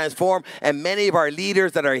being transformed, and many of our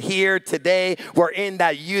leaders that are here today were in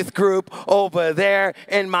that youth group over there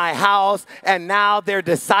in my house, and now they're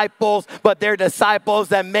disciples, but they're disciples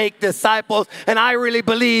that make disciples. And I really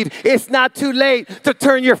believe it's not too late to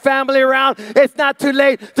turn your family around. It's not too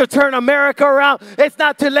late to turn America around. It's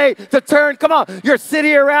not too late to turn, come on, your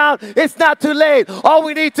city around. It's not too late. All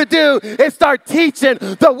we need to do is start teaching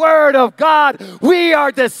the word of God. We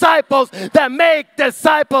are disciples that make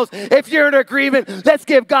disciples. If you're in agreement, let's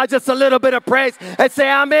give God just a little bit of praise and say,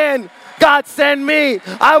 I'm in. God send me.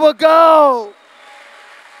 I will go.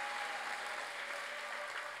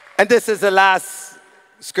 And this is the last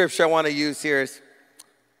scripture I want to use here. And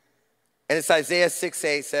it's Isaiah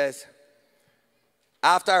 6:8 says,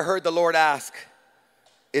 after I heard the Lord ask,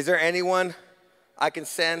 is there anyone I can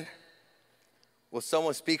send? Will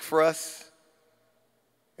someone speak for us?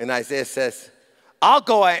 And Isaiah says, I'll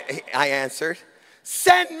go, I answered.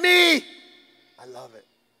 Send me. I love it.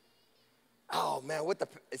 Oh, man,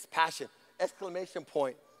 it's passion. Exclamation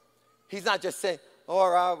point. He's not just saying,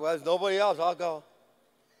 all right, well, there's nobody else, I'll go.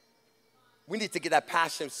 We need to get that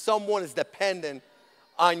passion. Someone is dependent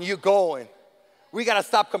on you going. We got to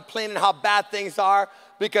stop complaining how bad things are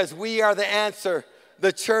because we are the answer.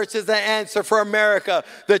 The church is the answer for America.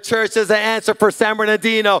 The church is the answer for San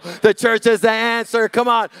Bernardino. The church is the answer, come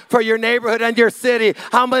on, for your neighborhood and your city.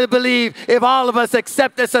 How many believe if all of us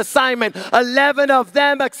accept this assignment, 11 of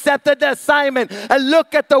them accepted the assignment, and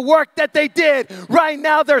look at the work that they did. Right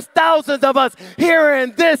now, there's thousands of us here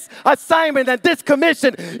in this assignment and this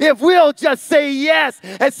commission. If we'll just say yes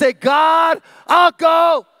and say, God, I'll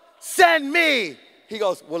go, send me. He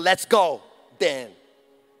goes, well, let's go then.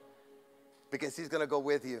 Because he's going to go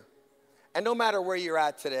with you. And no matter where you're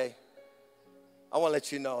at today, I want to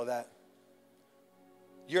let you know that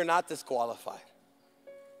you're not disqualified.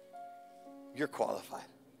 You're qualified.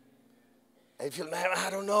 And if you're like, I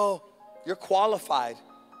don't know, you're qualified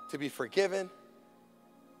to be forgiven.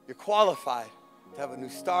 You're qualified to have a new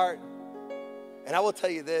start. And I will tell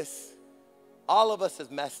you this, all of us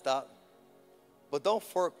has messed up, but don't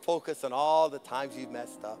focus on all the times you've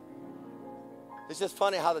messed up. It's just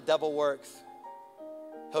funny how the devil works.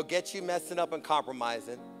 He'll get you messing up and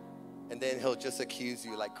compromising, and then he'll just accuse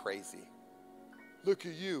you like crazy. Look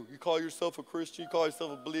at you. You call yourself a Christian? You call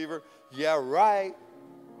yourself a believer? Yeah, right.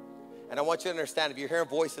 And I want you to understand, if you're hearing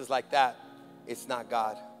voices like that, it's not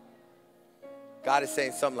God. God is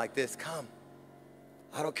saying something like this. Come.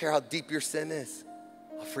 I don't care how deep your sin is.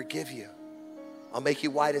 I'll forgive you. I'll make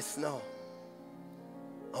you white as snow.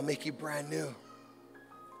 I'll make you brand new.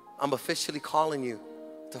 I'm officially calling you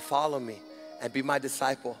to follow me and be my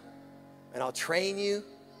disciple. And I'll train you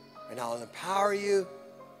and I'll empower you.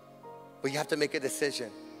 But you have to make a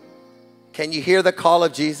decision. Can you hear the call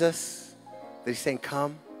of Jesus? That he's saying,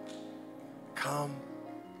 come, come.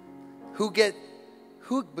 Who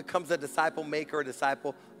becomes a disciple maker or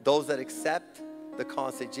disciple? Those that accept the call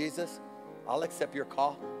and say, Jesus, I'll accept your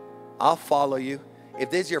call. I'll follow you.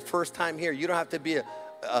 If this is your first time here, you don't have to be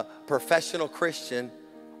a professional Christian.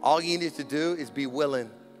 All you need to do is be willing,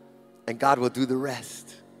 and God will do the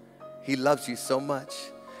rest. He loves you so much.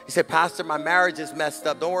 You say, Pastor, my marriage is messed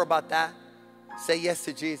up. Don't worry about that. Say yes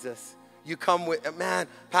to Jesus. You come with, man,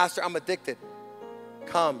 Pastor, I'm addicted.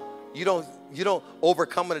 Come. You don't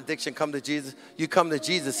overcome an addiction. Come to Jesus. You come to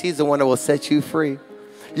Jesus. He's the one that will set you free.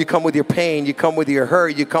 You come with your pain. You come with your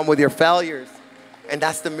hurt. You come with your failures. And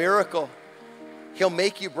that's the miracle. He'll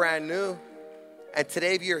make you brand new. And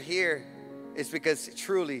today, if you're here, it's because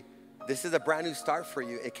truly, this is a brand new start for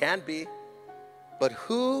you. It can be. But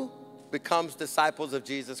who becomes disciples of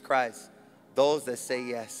Jesus Christ? Those that say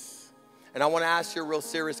yes. And I want to ask you a real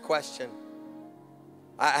serious question.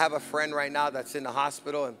 I have a friend right now that's in the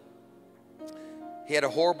hospital, and he had a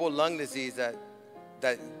horrible lung disease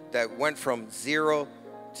that went from 0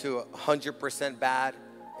 to 100% bad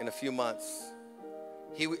in a few months.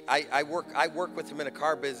 I work with him in a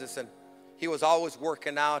car business, and he was always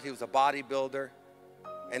working out. He was a bodybuilder.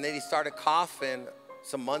 And then he started coughing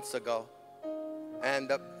some months ago. And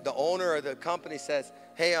the owner of the company says,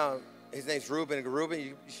 hey, his name's Ruben. Ruben,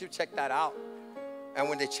 you should check that out. And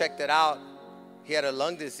when they checked it out, he had a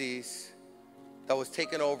lung disease that was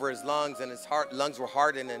taking over his lungs, and his lungs were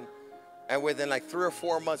hardening. And within like 3 or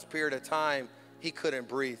 4 months period of time, he couldn't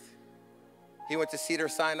breathe. He went to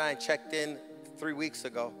Cedars-Sinai and checked in 3 weeks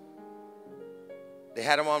ago. They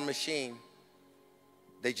had him on a machine.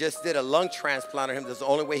 They just did a lung transplant on him. That's the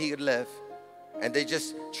only way he could live. And they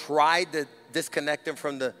just tried to disconnect him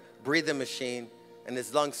from the breathing machine, and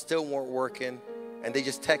his lungs still weren't working. And they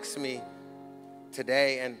just text me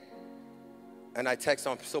today, and I text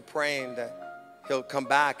him, I'm still praying that he'll come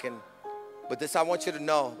back. But this, I want you to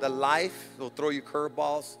know, that life will throw you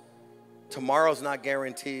curveballs. Tomorrow's not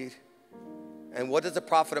guaranteed. And what does it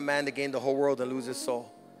profit a man to gain the whole world and lose his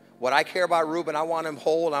soul? What I care about Ruben, I want him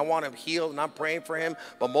whole, I want him healed, and I'm praying for him.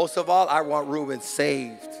 But most of all, I want Ruben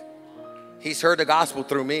saved. He's heard the gospel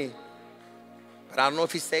through me, but I don't know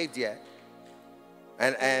if he's saved yet.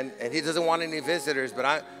 And he doesn't want any visitors,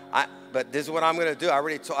 but but this is what I'm going to do. I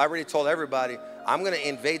already told everybody, I'm going to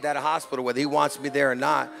invade that hospital whether he wants me there or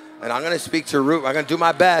not. And I'm going to speak to Ruben. I'm going to do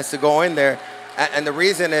my best to go in there. And the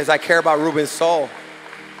reason is I care about Ruben's soul.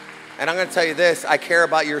 And I'm going to tell you this, I care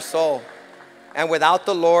about your soul. And without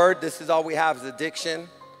the Lord, this is all we have is addiction.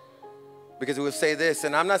 Because we will say this,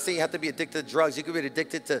 and I'm not saying you have to be addicted to drugs. You could be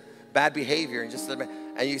addicted to bad behavior. And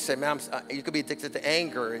you say, man, you could be addicted to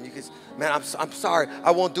anger. And you could, man, I'm sorry.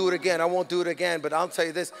 I won't do it again. I won't do it again. But I'll tell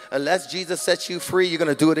you this, unless Jesus sets you free, you're going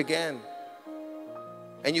to do it again.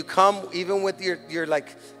 And you come even with your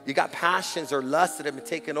like, you got passions or lusts that have been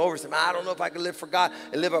taken over. Say, man, I don't know if I can live for God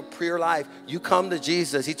and live a pure life. You come to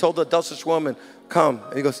Jesus. He told the adulterous woman, come.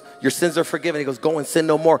 And he goes, your sins are forgiven. He goes, go and sin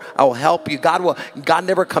no more. I will help you. God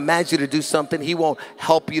never commands you to do something He won't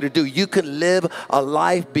help you to do. You can live a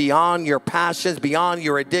life beyond your passions, beyond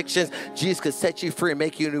your addictions. Jesus could set you free and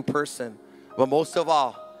make you a new person. But most of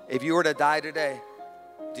all, if you were to die today,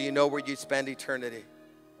 do you know where you'd spend eternity?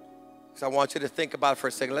 So I want you to think about it for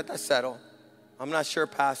a second. Let that settle. I'm not sure,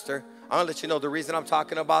 Pastor. I'm going to let you know the reason I'm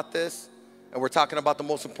talking about this, and we're talking about the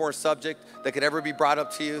most important subject that could ever be brought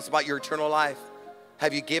up to you. It's about your eternal life.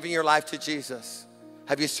 Have you given your life to Jesus?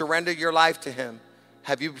 Have you surrendered your life to Him?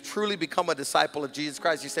 Have you truly become a disciple of Jesus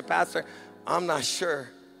Christ? You say, Pastor, I'm not sure.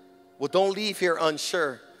 Well, don't leave here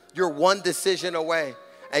unsure. You're one decision away.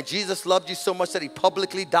 And Jesus loved you so much that He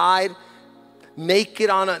publicly died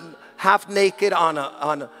half naked on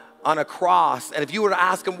a cross. And if you were to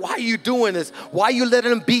ask Him, why are you doing this? Why are you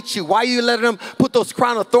letting Him beat you? Why are you letting Him put those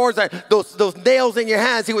crown of thorns, those nails in your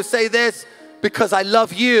hands? He would say this, because I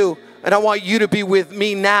love you and I want you to be with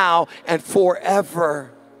me now and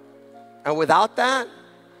forever. And without that,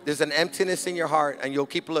 there's an emptiness in your heart, and you'll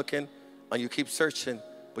keep looking and you keep searching,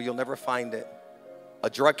 but you'll never find it. A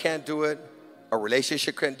drug can't do it. A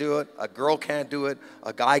relationship can't do it. A girl can't do it.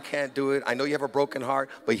 A guy can't do it. I know you have a broken heart,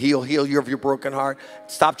 but He'll heal you of your broken heart.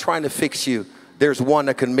 Stop trying to fix you. There's one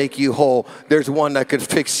that can make you whole. There's one that can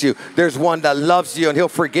fix you. There's one that loves you, and He'll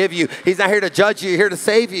forgive you. He's not here to judge you. He's here to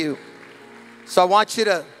save you. So I want you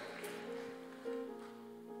to,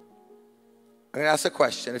 I'm going to ask a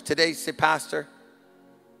question. If today you say, Pastor,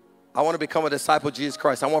 I want to become a disciple of Jesus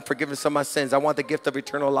Christ. I want forgiveness of my sins. I want the gift of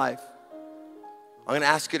eternal life. I'm going to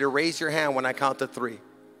ask you to raise your hand when I count to 3.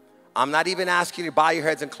 I'm not even asking you to bow your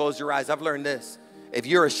heads and close your eyes. I've learned this. If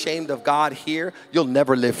you're ashamed of God here, you'll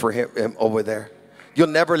never live for him over there. You'll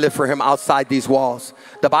never live for Him outside these walls.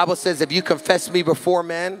 The Bible says, if you confess me before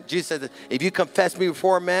men, Jesus says, if you confess me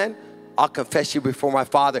before men, I'll confess you before my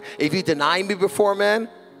Father. If you deny me before men,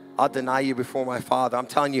 I'll deny you before my Father. I'm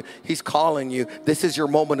telling you, He's calling you. This is your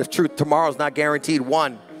moment of truth. Tomorrow's not guaranteed.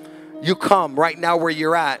 1, you come right now where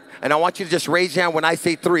you're at. And I want you to just raise your hand when I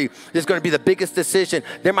say 3. This is going to be the biggest decision.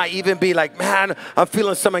 There might even be like, man, I'm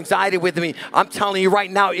feeling some anxiety with me. I'm telling you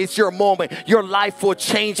right now, it's your moment. Your life will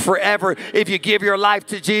change forever if you give your life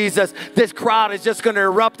to Jesus. This crowd is just going to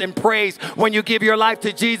erupt in praise when you give your life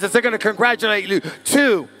to Jesus. They're going to congratulate you.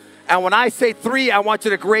 2. And when I say 3, I want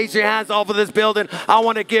you to raise your hands all over this building. I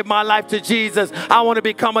want to give my life to Jesus. I want to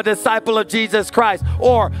become a disciple of Jesus Christ.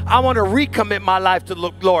 Or I want to recommit my life to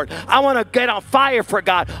the Lord. I want to get on fire for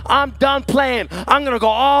God. I'm done playing. I'm going to go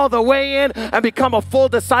all the way in and become a full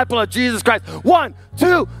disciple of Jesus Christ. 1,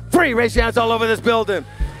 2, 3. Raise your hands all over this building.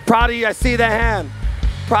 Proud of you. I see that hand.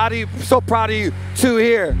 Proud of you. So proud of you. 2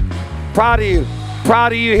 here. Proud of you.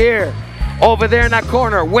 Proud of you here. Over there in that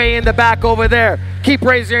corner, way in the back over there. Keep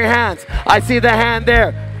raising your hands. I see the hand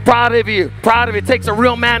there. Proud of you. Proud of you. It takes a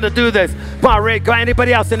real man to do this. Come on, Rick. Go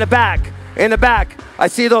anybody else in the back. In the back. I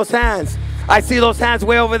see those hands. I see those hands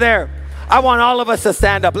way over there. I want all of us to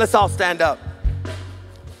stand up. Let's all stand up.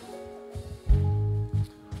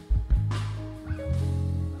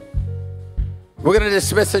 We're going to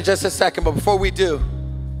dismiss in just a second, but before we do,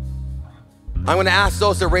 I'm going to ask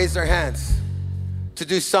those that raise their hands to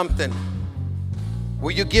do something. Will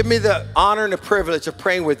you give me the honor and the privilege of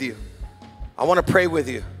praying with you? I want to pray with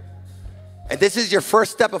you. And this is your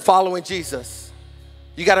first step of following Jesus.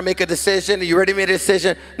 You got to make a decision. Are you ready to make a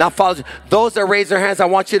decision? Now follow. Those that raise their hands, I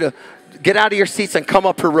want you to get out of your seats and come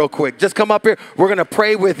up here real quick. Just come up here. We're going to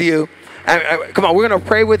pray with you. And, come on, we're going to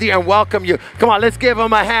pray with you and welcome you. Come on, let's give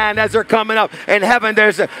them a hand as they're coming up. In heaven,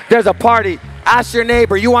 there's a party. Ask your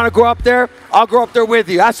neighbor, you want to go up there? I'll go up there with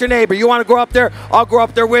you. Ask your neighbor, you want to go up there? I'll go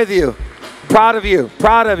up there with you. Proud of you,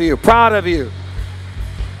 proud of you, proud of you.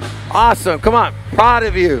 Awesome, come on, proud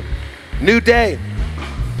of you. New day.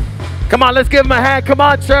 Come on, let's give them a hand. Come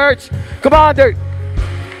on, church. Come on, there.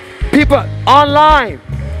 People online,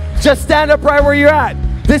 just stand up right where you're at.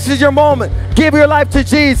 This is your moment. Give your life to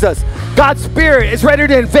Jesus. God's Spirit is ready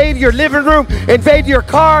to invade your living room, invade your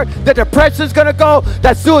car. The depression's going to go.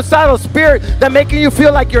 That suicidal spirit that making you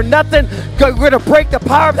feel like you're nothing. We're going to break the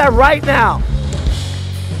power of that right now.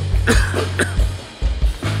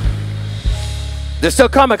 They're still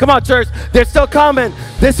coming. Come on, church. They're still coming.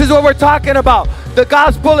 This is what we're talking about. The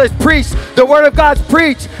gospel is preached. The word of God's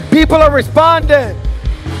preached. People are responding.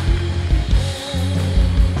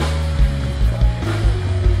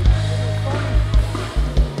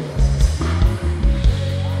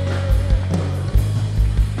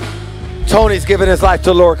 Tony's giving his life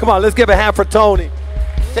to the Lord. Come on, let's give a hand for Tony.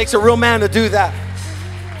 Takes a real man to do that.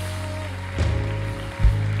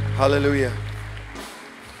 Hallelujah.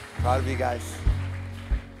 Proud of you guys.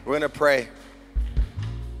 We're going to pray.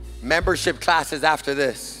 Membership classes after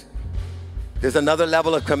this. There's another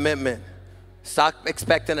level of commitment. Stop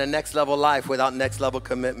expecting a next level life without next level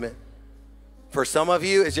commitment. For some of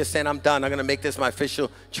you, it's just saying, I'm done. I'm going to make this my official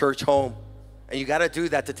church home. And you got to do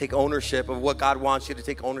that to take ownership of what God wants you to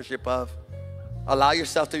take ownership of. Allow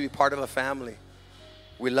yourself to be part of a family.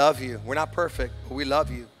 We love you. We're not perfect, but we love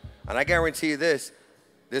you. And I guarantee you this.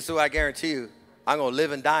 This is what I guarantee you. I'm going to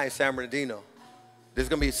live and die in San Bernardino. There's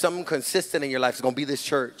going to be something consistent in your life. It's going to be this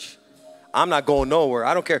church. I'm not going nowhere.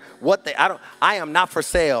 I don't care what I am not for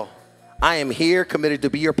sale. I am here committed to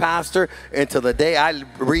be your pastor until the day I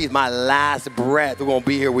breathe my last breath. We're going to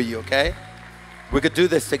be here with you, okay? We could do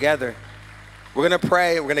this together. We're going to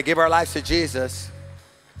pray. We're going to give our lives to Jesus.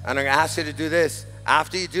 And I'm going to ask you to do this.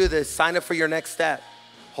 After you do this, sign up for your next step.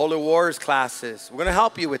 Holy Warriors classes. We're going to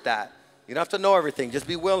help you with that. You don't have to know everything. Just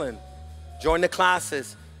be willing. Join the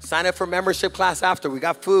classes. Sign up for membership class after. We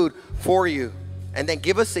got food for you. And then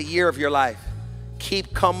give us a year of your life.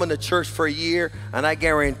 Keep coming to church for a year, and I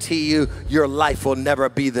guarantee you, your life will never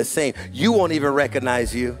be the same. You won't even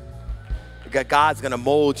recognize you. God's going to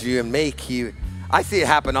mold you and make you. I see it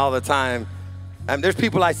happen all the time. There's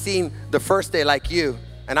people I've seen the first day like you.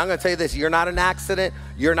 And I'm going to tell you this, you're not an accident.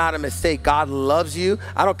 You're not a mistake. God loves you.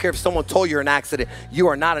 I don't care if someone told you you're an accident. You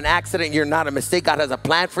are not an accident. You're not a mistake. God has a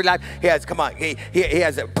plan for your life. He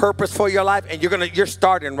has a purpose for your life. And you're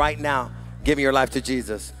starting right now, giving your life to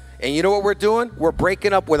Jesus. And you know what we're doing? We're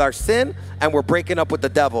breaking up with our sin, and we're breaking up with the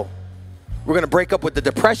devil. We're going to break up with the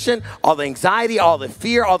depression, all the anxiety, all the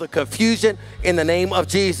fear, all the confusion in the name of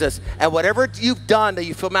Jesus. And whatever you've done that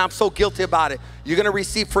you feel, man, I'm so guilty about it, you're going to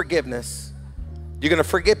receive forgiveness. You're going to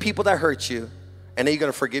forgive people that hurt you, and then you're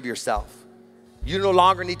going to forgive yourself. You no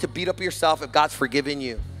longer need to beat up yourself if God's forgiven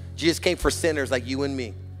you. Jesus came for sinners like you and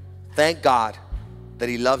me. Thank God that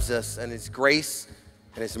he loves us, and his grace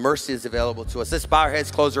and his mercy is available to us. Let's bow our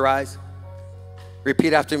heads, close our eyes.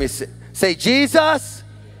 Repeat after me. Say, Jesus,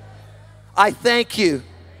 I thank you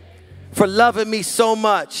for loving me so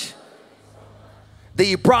much that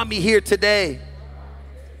you brought me here today.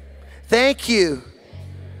 Thank you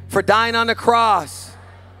for dying on the cross,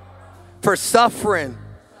 for suffering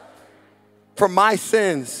for my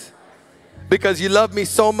sins, because you love me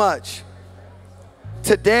so much.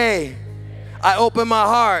 Today, I open my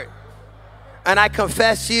heart and I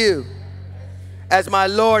confess you as my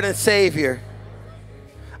Lord and Savior.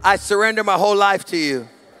 I surrender my whole life to you.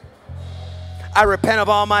 I repent of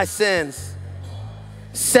all my sins.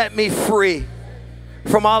 Set me free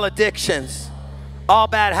from all addictions, all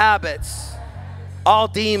bad habits, all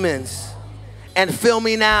demons, and fill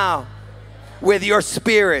me now with your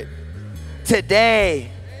Spirit.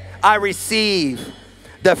 Today, I receive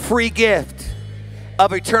the free gift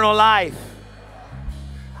of eternal life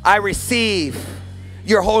I receive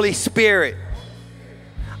your Holy Spirit.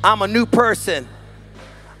 I'm a new person.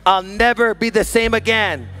 I'll never be the same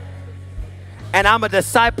again. And I'm a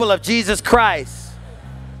disciple of Jesus Christ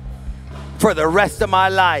for the rest of my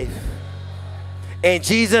life. In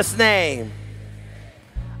Jesus' name,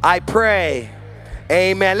 I pray.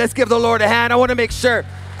 Amen. Let's give the Lord a hand. I want to make sure.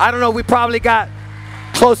 I don't know, we probably got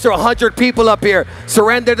close to 100 people up here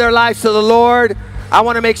surrender their lives to the Lord. I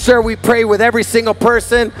want to make sure we pray with every single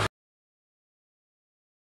person.